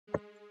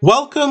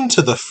Welcome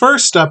to the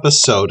first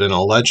episode in a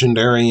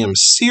Legendarium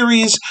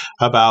series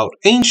about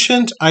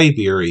ancient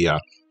Iberia.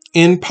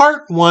 In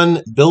part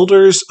 1,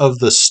 Builders of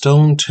the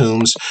Stone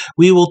Tombs,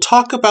 we will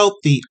talk about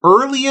the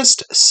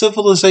earliest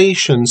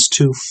civilizations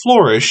to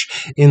flourish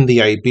in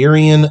the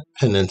Iberian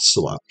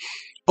Peninsula.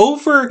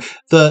 Over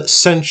the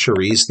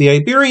centuries, the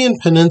Iberian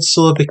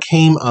Peninsula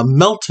became a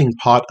melting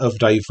pot of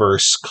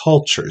diverse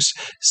cultures,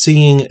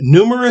 seeing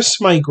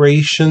numerous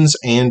migrations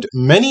and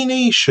many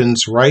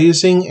nations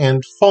rising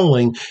and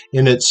falling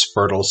in its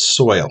fertile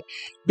soil.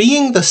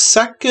 Being the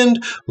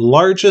second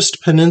largest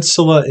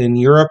peninsula in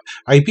Europe,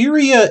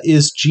 Iberia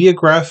is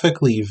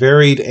geographically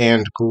varied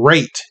and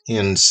great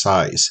in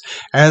size.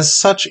 As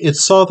such, it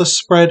saw the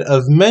spread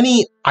of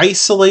many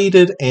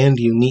isolated and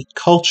unique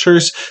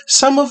cultures,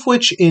 some of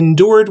which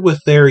endured with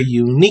their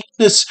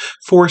uniqueness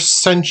for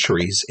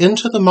centuries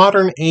into the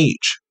modern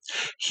age.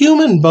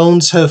 Human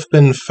bones have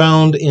been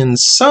found in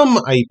some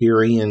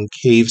Iberian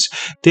caves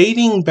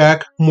dating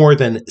back more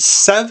than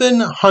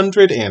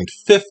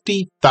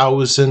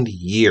 750,000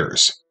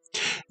 years.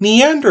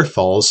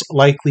 Neanderthals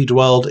likely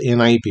dwelled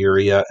in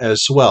Iberia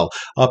as well,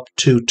 up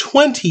to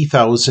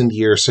 20,000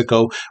 years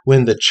ago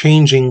when the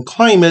changing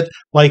climate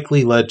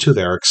likely led to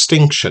their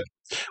extinction.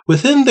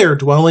 Within their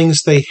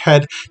dwellings, they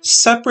had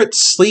separate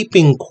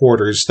sleeping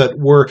quarters that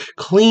were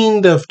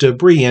cleaned of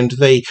debris, and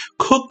they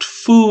cooked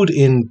food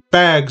in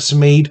bags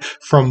made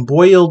from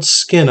boiled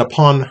skin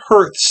upon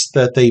hearths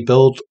that they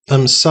built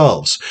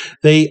themselves.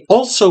 They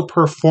also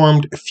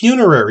performed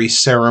funerary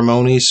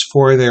ceremonies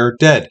for their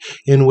dead,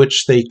 in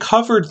which they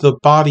covered the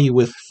body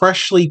with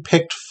freshly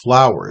picked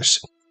flowers.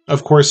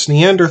 Of course,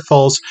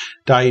 Neanderthals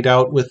died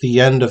out with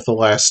the end of the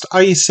last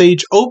ice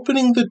age,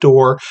 opening the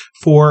door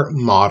for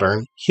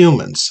modern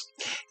humans.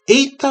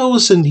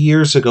 8,000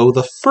 years ago,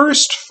 the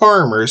first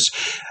farmers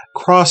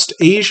crossed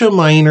Asia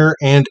Minor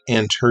and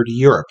entered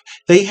Europe.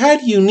 They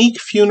had unique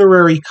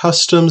funerary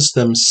customs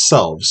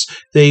themselves.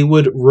 They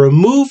would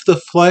remove the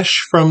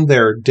flesh from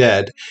their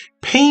dead,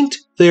 paint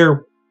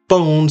their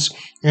bones,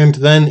 and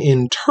then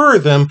inter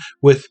them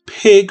with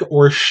pig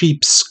or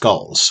sheep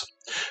skulls.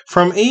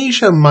 From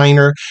Asia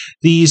Minor,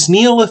 these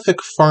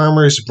Neolithic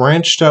farmers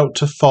branched out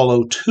to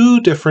follow two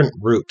different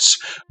routes.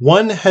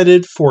 One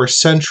headed for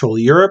Central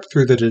Europe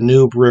through the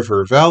Danube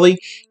River Valley,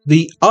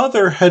 the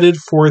other headed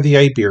for the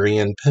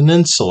Iberian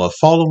Peninsula,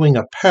 following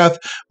a path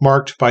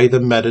marked by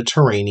the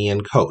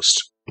Mediterranean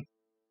coast.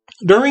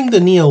 During the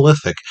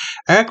Neolithic,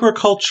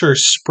 agriculture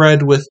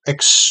spread with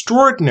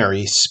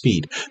extraordinary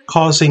speed,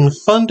 causing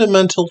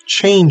fundamental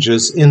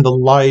changes in the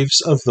lives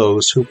of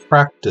those who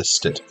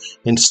practiced it.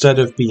 Instead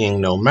of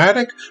being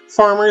nomadic,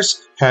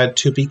 farmers had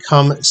to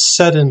become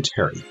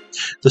sedentary.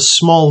 The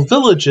small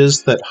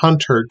villages that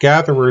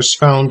hunter-gatherers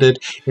founded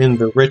in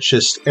the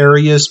richest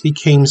areas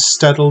became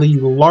steadily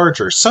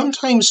larger,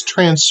 sometimes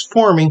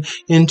transforming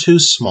into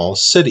small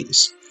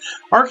cities.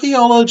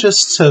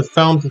 Archaeologists have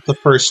found that the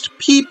first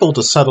people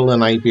to settle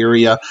in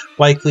Iberia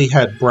likely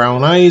had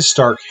brown eyes,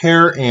 dark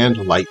hair,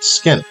 and light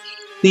skin.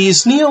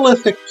 These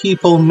Neolithic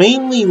people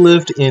mainly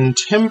lived in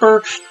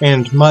timber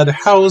and mud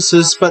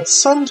houses, but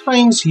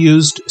sometimes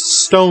used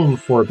stone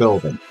for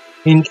building.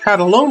 In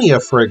Catalonia,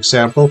 for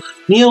example,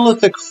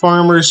 Neolithic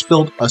farmers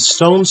built a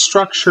stone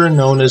structure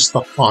known as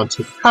the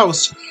Haunted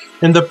House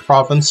in the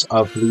province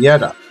of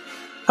Lleida.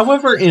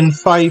 However, in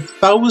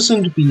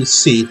 5000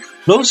 BC,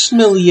 Los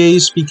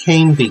Miliers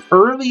became the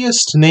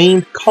earliest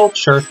named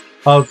culture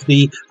of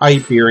the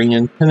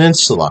Iberian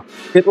Peninsula.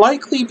 It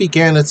likely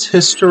began its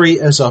history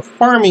as a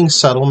farming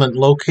settlement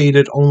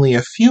located only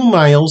a few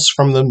miles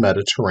from the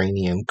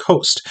Mediterranean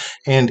coast,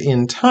 and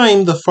in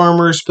time the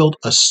farmers built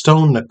a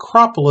stone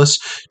necropolis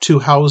to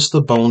house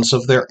the bones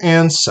of their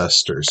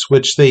ancestors,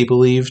 which they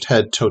believed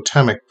had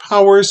totemic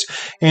powers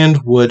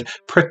and would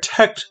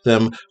protect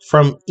them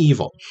from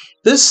evil.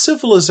 This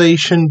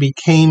civilization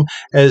became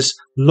as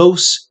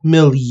Los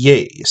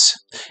Miliers.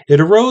 It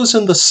arose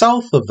in the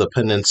south of the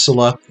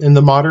peninsula in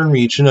the modern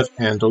region of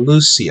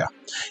Andalusia.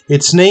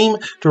 Its name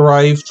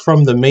derived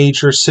from the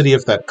major city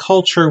of that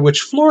culture,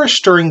 which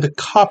flourished during the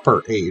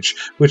Copper Age,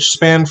 which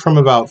spanned from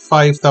about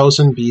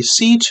 5000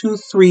 BC to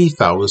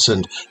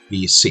 3000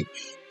 BC.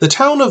 The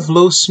town of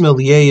Los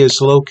Miliers is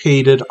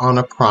located on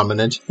a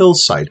prominent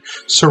hillside,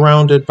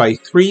 surrounded by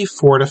 3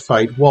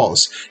 fortified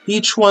walls,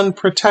 each one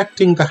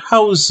protecting the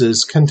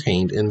houses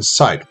contained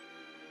inside.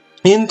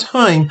 In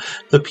time,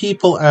 the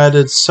people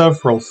added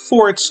several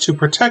forts to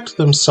protect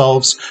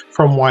themselves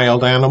from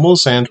wild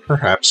animals and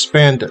perhaps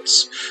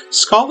bandits.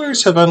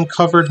 Scholars have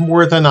uncovered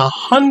more than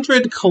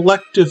 100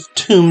 collective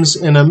tombs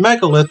in a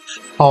megalith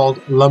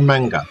called La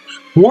Menga.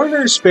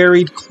 Mourners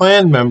buried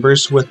clan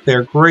members with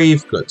their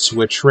grave goods,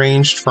 which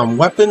ranged from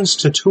weapons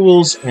to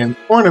tools and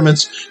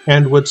ornaments,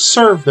 and would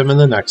serve them in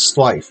the next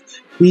life.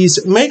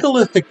 These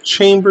megalithic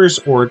chambers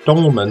or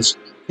dolmens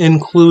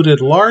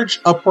included large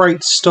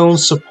upright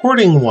stones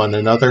supporting one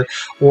another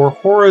or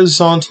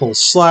horizontal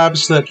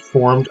slabs that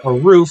formed a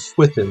roof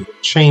within the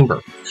chamber.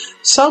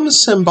 Some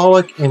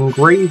symbolic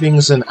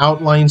engravings and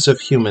outlines of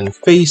human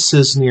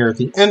faces near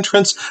the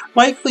entrance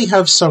likely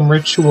have some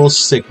ritual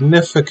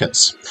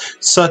significance.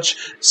 Such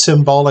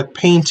symbolic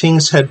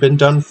paintings had been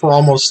done for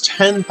almost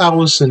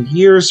 10,000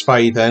 years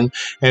by then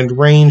and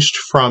ranged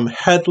from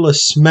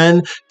headless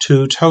men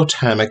to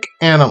totemic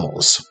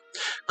animals.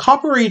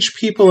 Copper Age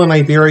people in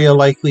Iberia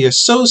likely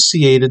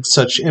associated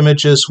such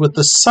images with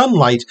the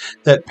sunlight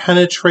that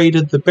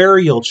penetrated the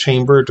burial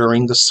chamber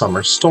during the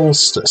summer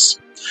solstice.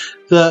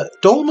 The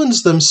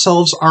dolmens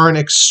themselves are an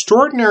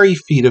extraordinary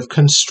feat of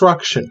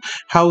construction.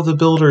 How the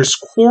builders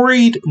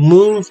quarried,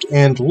 moved,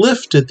 and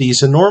lifted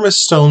these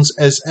enormous stones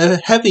as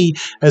heavy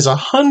as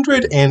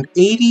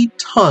 180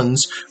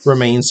 tons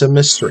remains a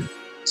mystery.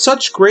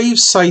 Such grave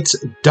sites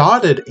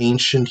dotted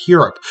ancient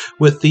Europe,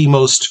 with the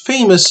most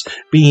famous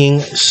being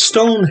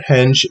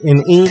Stonehenge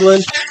in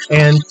England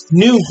and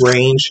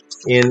Newgrange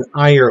in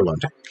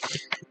Ireland.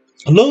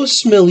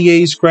 Los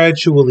Milliers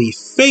gradually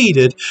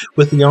faded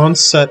with the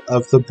onset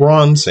of the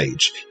Bronze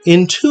Age.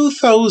 In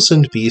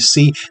 2000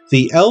 BC,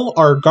 the El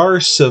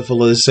Argar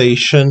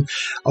civilization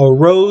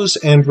arose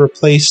and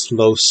replaced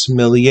Los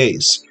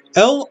Milliers.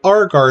 El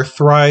Argar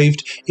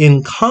thrived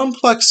in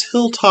complex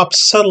hilltop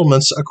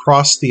settlements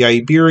across the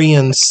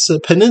Iberian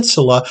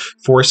Peninsula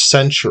for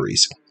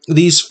centuries.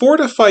 These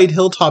fortified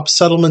hilltop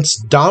settlements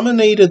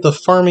dominated the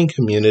farming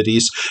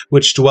communities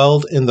which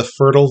dwelled in the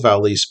fertile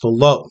valleys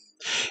below.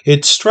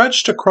 It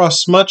stretched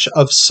across much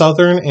of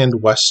southern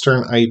and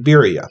western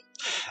Iberia.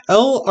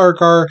 El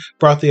Argar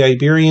brought the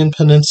Iberian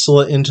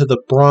Peninsula into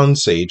the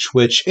Bronze Age,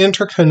 which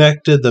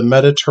interconnected the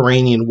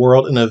Mediterranean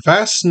world in a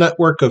vast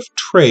network of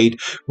trade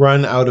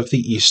run out of the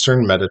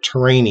eastern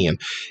Mediterranean.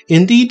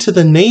 Indeed, to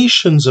the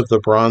nations of the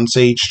Bronze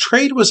Age,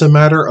 trade was a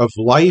matter of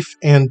life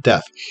and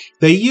death.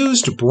 They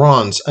used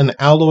bronze, an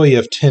alloy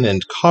of tin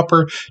and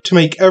copper, to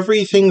make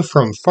everything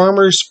from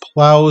farmers'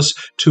 plows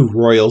to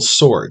royal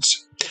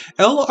swords.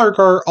 El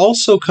Argar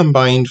also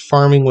combined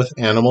farming with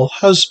animal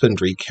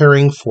husbandry,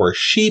 caring for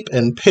sheep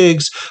and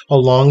pigs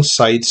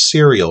alongside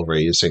cereal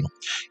raising.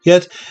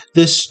 Yet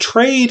this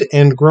trade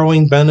and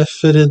growing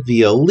benefited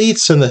the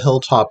elites in the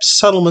hilltop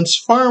settlements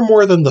far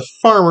more than the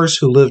farmers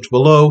who lived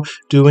below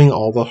doing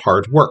all the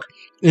hard work.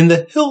 In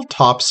the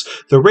hilltops,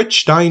 the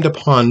rich dined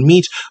upon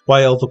meat,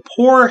 while the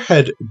poor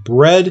had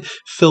bread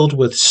filled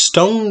with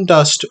stone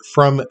dust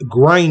from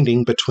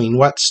grinding between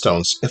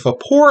whetstones. If a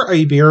poor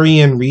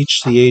Iberian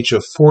reached the age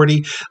of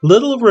 40,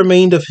 little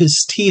remained of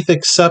his teeth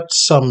except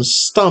some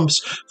stumps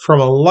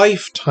from a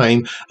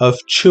lifetime of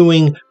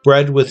chewing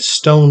bread with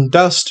stone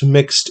dust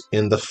mixed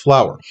in the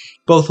flour.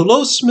 Both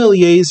Los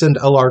Milliers and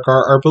El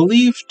Argar are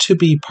believed to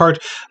be part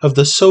of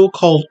the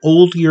so-called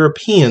Old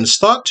Europeans,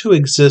 thought to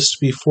exist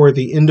before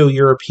the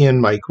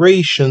Indo-European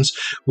migrations,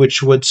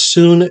 which would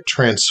soon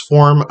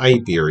transform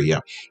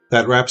Iberia.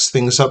 That wraps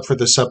things up for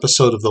this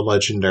episode of The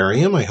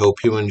Legendarium. I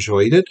hope you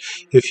enjoyed it.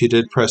 If you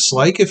did, press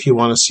like. If you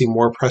want to see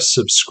more, press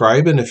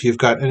subscribe. And if you've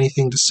got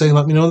anything to say,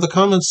 let me know in the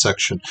comments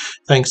section.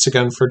 Thanks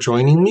again for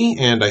joining me,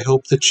 and I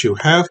hope that you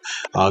have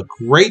a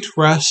great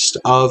rest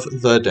of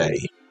the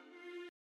day.